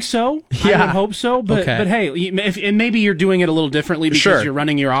 you'd think so. Yeah. I would hope so. But hey, and maybe you're doing it a little differently because you're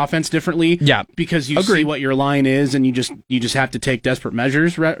running your offense differently. Yeah, because you see what your line is, and you just have to take desperate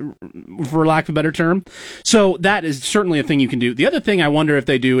measures, for lack of a better term. So that is certainly a thing you can do. The other thing I wonder if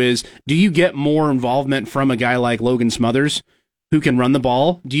they do is, do you get more involvement from a guy like Logan Smothers, who can run the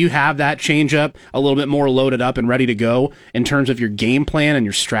ball? Do you have that change up a little bit more loaded up and ready to go in terms of your game plan and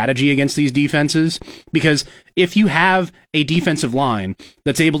your strategy against these defenses? Because if you have a defensive line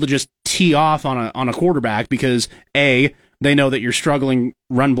that's able to just tee off on a quarterback because A, they know that you're struggling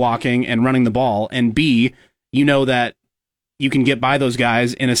run blocking and running the ball, and B, you know that you can get by those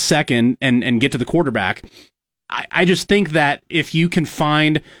guys in a second and get to the quarterback. I just think that if you can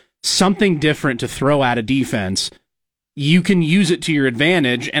find something different to throw at a defense, you can use it to your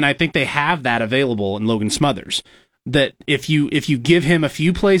advantage, and I think they have that available in Logan Smothers. That if you give him a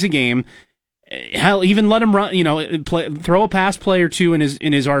few plays a game, hell, even let him run, throw a pass play or two in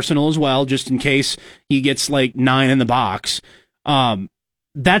his arsenal as well, just in case he gets like 9 in the box.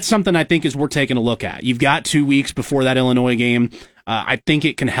 That's something I think is worth taking a look at. You've got 2 weeks before that Illinois game. I think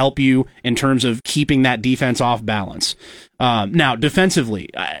it can help you in terms of keeping that defense off balance. Now, defensively,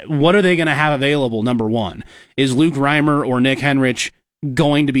 what are they going to have available, number one? Is Luke Reimer or Nick Henrich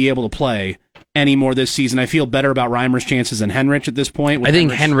going to be able to play any more this season? I feel better about Reimer's chances than Henrich at this point. I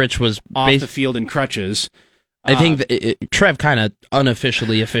think Henrich was off the field in crutches. I think Trev kind of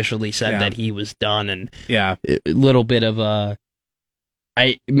officially said that he was done, and a little bit of a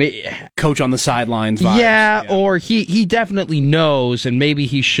coach on the sidelines vibes. Yeah, or he definitely knows, and maybe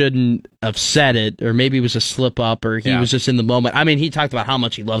he shouldn't have said it, or maybe it was a slip up, or he was just in the moment. I mean, he talked about how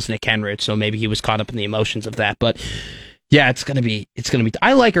much he loves Nick Henrich, so maybe he was caught up in the emotions of that. But yeah, it's gonna be.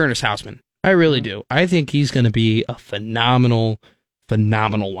 I like Ernest Hausman. I really do. I think he's gonna be a phenomenal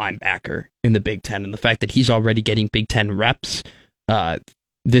linebacker in the Big Ten, and the fact that he's already getting Big Ten reps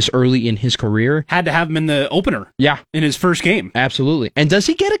this early in his career. Had to have him in the opener. Yeah. In his first game. Absolutely. And does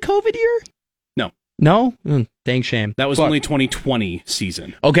he get a COVID year? No. No? Dang shame. That was only 2020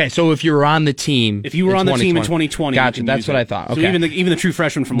 season. Okay, so if you were on the team... If you were on the team in 2020... Gotcha, that's what I thought. Okay. So even the true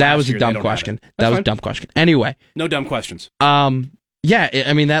freshman from that last was year, a dumb question. That was a dumb question. Anyway. No dumb questions. Yeah,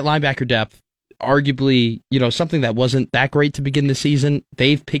 I mean, that linebacker depth, arguably, something that wasn't that great to begin the season.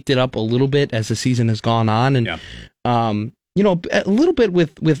 They've picked it up a little bit as the season has gone on. And, a little bit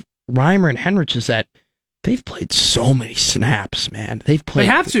with Reimer and Henrich is that they've played so many snaps, man. They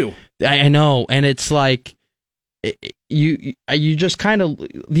have to. I know, and it's like you just kind of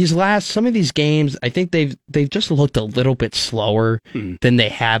some of these games. I think they've just looked a little bit slower than they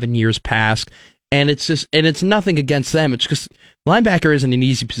have in years past, and it's nothing against them. It's just linebacker isn't an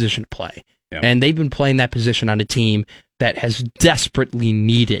easy position to play, and they've been playing that position on a team that has desperately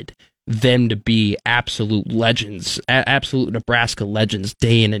needed them to be absolute legends, absolute Nebraska legends,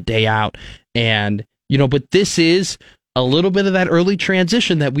 day in and day out. And, but this is a little bit of that early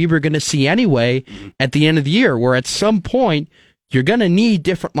transition that we were going to see anyway at the end of the year, where at some point you're going to need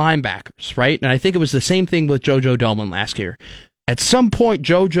different linebackers, right? And I think it was the same thing with JoJo Domann last year. At some point,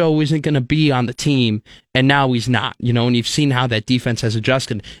 JoJo isn't going to be on the team, and now he's not, and you've seen how that defense has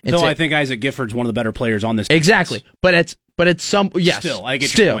adjusted. I think Isaac Gifford's one of the better players on this defense. Exactly. But it's Still, I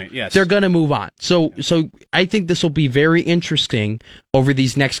get your point, yes. They're going to move on. So I think this will be very interesting over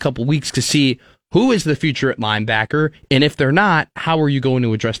these next couple weeks to see who is the future at linebacker, and if they're not, how are you going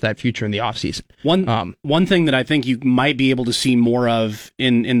to address that future in the offseason? One thing that I think you might be able to see more of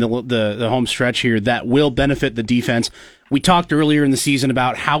in the home stretch here that will benefit the defense. We talked earlier in the season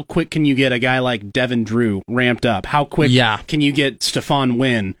about how quick can you get a guy like Devin Drew ramped up? How quick can you get Stephon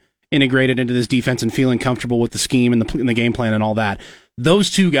Wynn integrated into this defense and feeling comfortable with the scheme and the game plan and all that? Those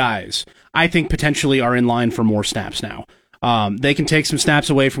two guys, I think, potentially are in line for more snaps now. They can take some snaps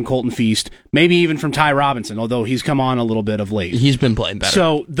away from Colton Feast, maybe even from Ty Robinson, although he's come on a little bit of late. He's been playing better.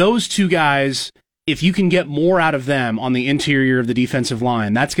 So those two guys, if you can get more out of them on the interior of the defensive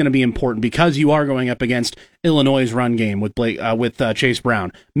line, that's going to be important because you are going up against Illinois' run game with Chase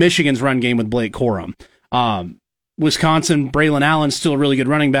Brown, Michigan's run game with Blake Corum. Wisconsin, Braylon Allen's still a really good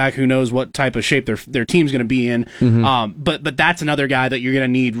running back. Who knows what type of shape their team's going to be in. But that's another guy that you're going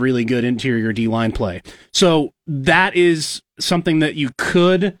to need really good interior D-line play. So that is something that you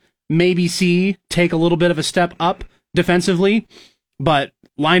could maybe see take a little bit of a step up defensively. But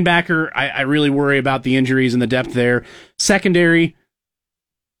linebacker, I really worry about the injuries and the depth there. Secondary,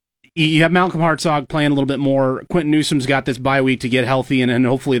 you have Malcolm Hartzog playing a little bit more. Quentin Newsom's got this bye week to get healthy, and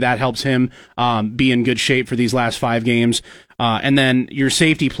hopefully that helps him be in good shape for these last 5 games. And then your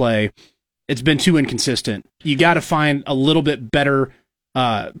safety play, It's been too inconsistent. You got to find a little bit better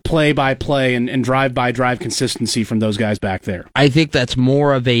play-by-play and drive-by-drive consistency from those guys back there. I think that's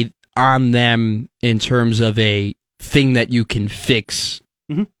more of a on them in terms of a thing that you can fix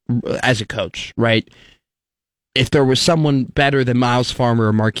as a coach, right? If there was someone better than Miles Farmer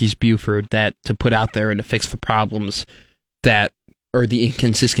or Marquise Buford that to put out there and to fix the problems that, or the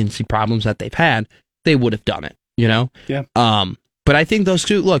inconsistency problems that they've had, they would have done it, you know? Yeah. But I think those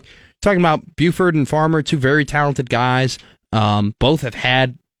two, look, talking about Buford and Farmer, two very talented guys, both have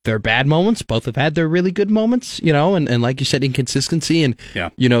had their bad moments, both have had their really good moments, you know, and like you said, inconsistency, and,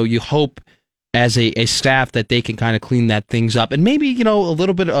 you know, you hope as a staff that they can kind of clean that things up, and maybe, you know, a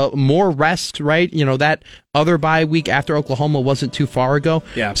little bit more rest, right? You know, that other bye week after Oklahoma wasn't too far ago.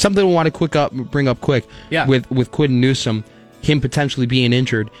 Yeah. Something we want to bring up quick. Yeah. With Quinn Newsome, him potentially being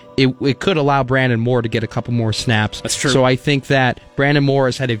injured, it could allow Brandon Moore to get a couple more snaps. That's true. So I think that Brandon Moore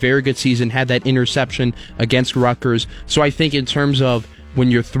has had a very good season, had that interception against Rutgers. So I think in terms of when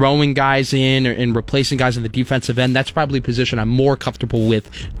you're throwing guys in and replacing guys in the defensive end, that's probably a position I'm more comfortable with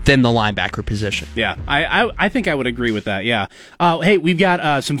than the linebacker position. Yeah, I think I would agree with that, yeah. Hey, we've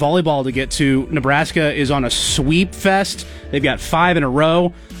got some volleyball to get to. Nebraska is on a sweep fest. They've got 5 in a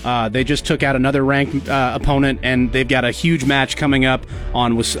row. They just took out another ranked opponent, and they've got a huge match coming up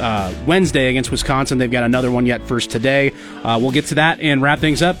on Wednesday against Wisconsin. They've got another one yet first today. We'll get to that and wrap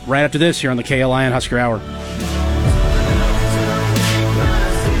things up right after this here on the KLIN Husker Hour.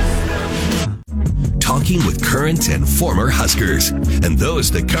 Talking with current and former Huskers and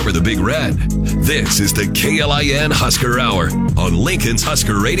those that cover the Big Red. This is the KLIN Husker Hour on Lincoln's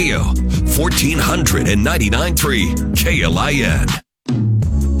Husker Radio, 1499.3 KLIN.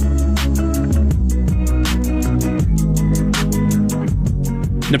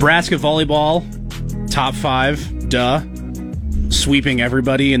 Nebraska volleyball, top 5, duh. Sweeping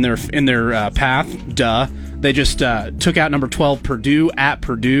everybody in their path, duh. They just took out number 12 Purdue at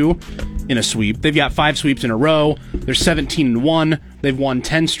Purdue in a sweep. They've got 5 sweeps in a row. They're 17-1. They've won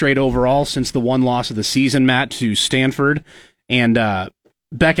 10 straight overall since the one loss of the season, Matt, to Stanford. And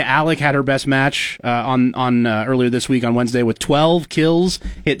Becca Alec had her best match on earlier this week on Wednesday with 12 kills,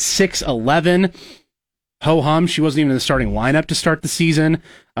 hit 6-11. Ho-hum, she wasn't even in the starting lineup to start the season.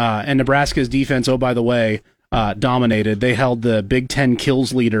 And Nebraska's defense, oh, by the way, dominated. They held the Big Ten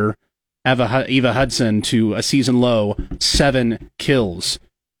kills leader, Eva Hudson, to a season low 7 kills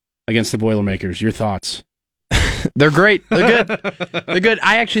against the Boilermakers. Your thoughts? They're great. They're good. They're good.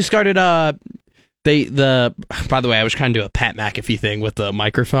 I actually started by the way, I was trying to do a Pat McAfee thing with the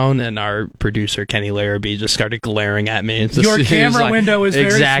microphone, and our producer Kenny Larrabee just started glaring at me. Your camera window is very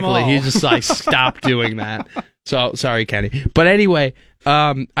small. Exactly. He just like stopped doing that. So sorry, Kenny. But anyway,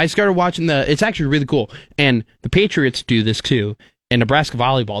 I started watching it's actually really cool. And the Patriots do this too, and Nebraska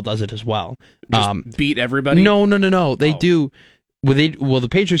volleyball does it as well. Just beat everybody? No. They do. The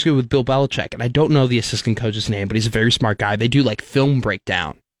Patriots go with Bill Belichick, and I don't know the assistant coach's name, but he's a very smart guy. They do like film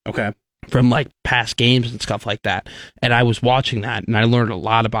breakdown. Okay. From like past games and stuff like that. And I was watching that, and I learned a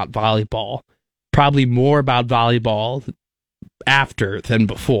lot about volleyball. Probably more about volleyball after than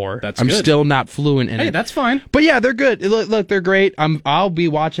before. That's I'm good. Still not fluent in it. Hey, that's fine. But yeah, they're good. Look, they're great. I'll be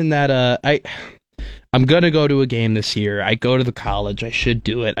watching that. I'm going to go to a game this year. I go to the college. I should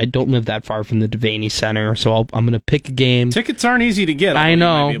do it. I don't live that far from the Devaney Center, so I'm going to pick a game. Tickets aren't easy to get. I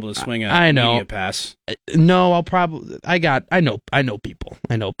know. You might be able to swing a media pass. No, I'll probably. I know people.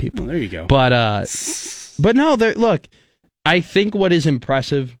 Well, there you go. But no. Look, I think what is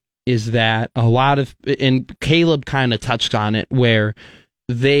impressive is that a lot of, and Caleb kind of touched on it, where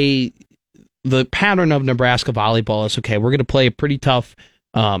the pattern of Nebraska volleyball is, okay, we're going to play a pretty tough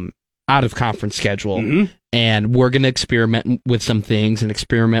out-of-conference schedule, and we're going to experiment with some things and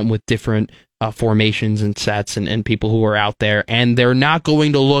experiment with different formations and sets and people who are out there, and they're not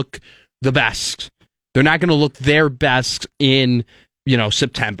going to look the best. They're not going to look their best in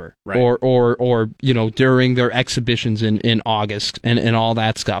September, right, or during their exhibitions in August and all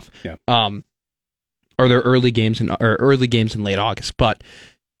that stuff. Yeah. Or their early games in late August, but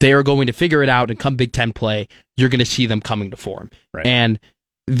they are going to figure it out, and come Big Ten play, you're going to see them coming to form. Right. And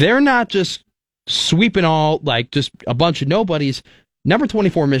they're not just sweeping just a bunch of nobodies. Number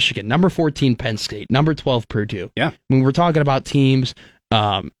 24 Michigan, number 14 Penn State, number 12 Purdue. Yeah. When we're talking about teams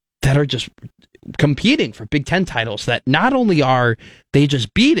that are just competing for Big Ten titles, that not only are they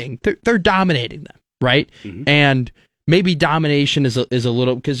just beating, they're dominating them, right? Mm-hmm. And maybe domination is a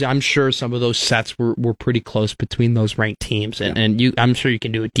little, because I'm sure some of those sets were pretty close between those ranked teams, and I'm sure you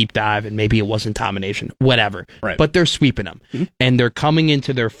can do a deep dive, and maybe it wasn't domination, whatever. Right. But they're sweeping them, and they're coming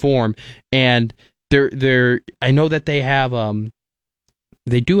into their form, and they're I know that they have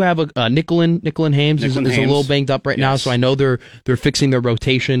They do have a Nicklin Hames is a little banged up right now, so I know they're fixing their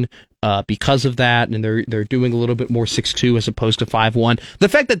rotation because of that, and they're doing a little bit more 6-2 as opposed to 5-1. The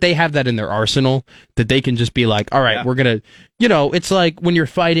fact that they have that in their arsenal, that they can just be like, all right, we're gonna, it's like when you're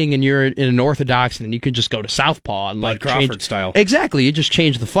fighting and you're in an orthodox, and you can just go to southpaw and like Crawford change, style. Exactly, you just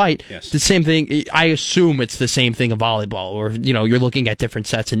change the fight. Yes. The same thing. I assume it's the same thing of volleyball, or you're looking at different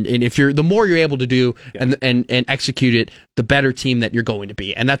sets, and if the more you're able to do and execute it, the better team that you're going to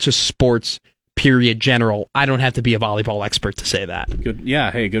be, and that's just sports. Period. General. I don't have to be a volleyball expert to say that. Good.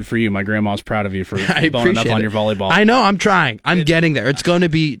 Yeah. Hey, good for you. My grandma's proud of you for boning up on your volleyball. I know. I'm trying. I'm getting there. It's going to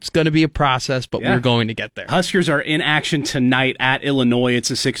be a process, but we're going to get there. Huskers are in action tonight at Illinois.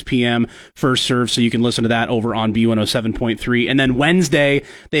 It's a 6 p.m. first serve, so you can listen to that over on B107.3. And then Wednesday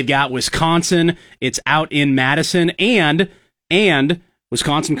they've got Wisconsin. It's out in Madison, and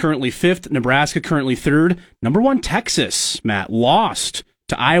Wisconsin currently 5th, Nebraska currently 3rd. Number 1 Texas, Matt, lost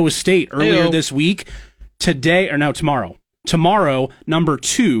to Iowa State earlier this week. Tomorrow. Tomorrow, number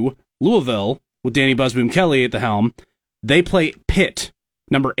 2, Louisville, with Danny Busboom Kelly at the helm. They play Pitt,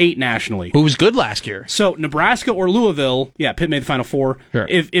 number 8 nationally. Who was good last year. So Nebraska or Louisville, Pitt made the Final Four. Sure.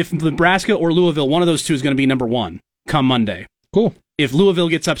 If Nebraska or Louisville, one of those two is going to be number 1 come Monday. Cool. If Louisville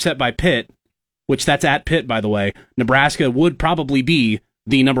gets upset by Pitt, which that's at Pitt, by the way, Nebraska would probably be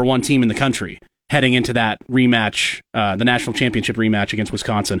the number 1 team in the country heading into that rematch, the national championship rematch against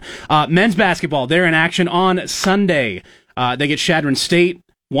Wisconsin. Men's basketball, they're in action on Sunday. They get Chadron State,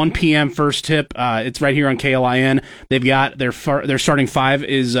 1 p.m. first tip. It's right here on KLIN. They've got their starting 5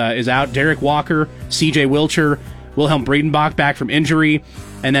 is out. Derek Walker, C.J. Wilcher, Wilhelm Breedenbach back from injury,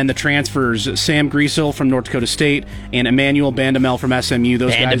 and then the transfers, Sam Griesel from North Dakota State and Emmanuel Bandamel from SMU.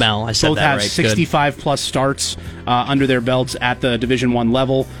 Those guys both have 65-plus starts under their belts at the Division I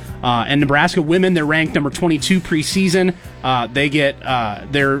level. And Nebraska women, they're ranked number 22 preseason. They get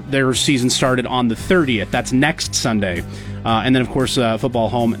their season started on the 30th. That's next Sunday. And then, of course, football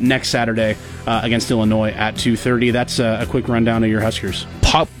home next Saturday against Illinois at 2:30. That's a quick rundown of your Huskers.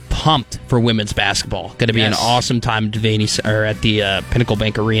 Pumped for women's basketball. Going to be an awesome time at the Pinnacle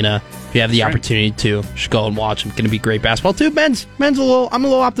Bank Arena. If you have the opportunity to, just go and watch. It's going to be great basketball too. I'm a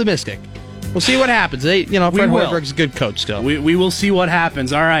little optimistic. We'll see what happens. Fred Hoiberg's a good coach still. We will see what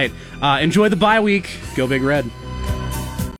happens. All right. Enjoy the bye week. Go Big Red.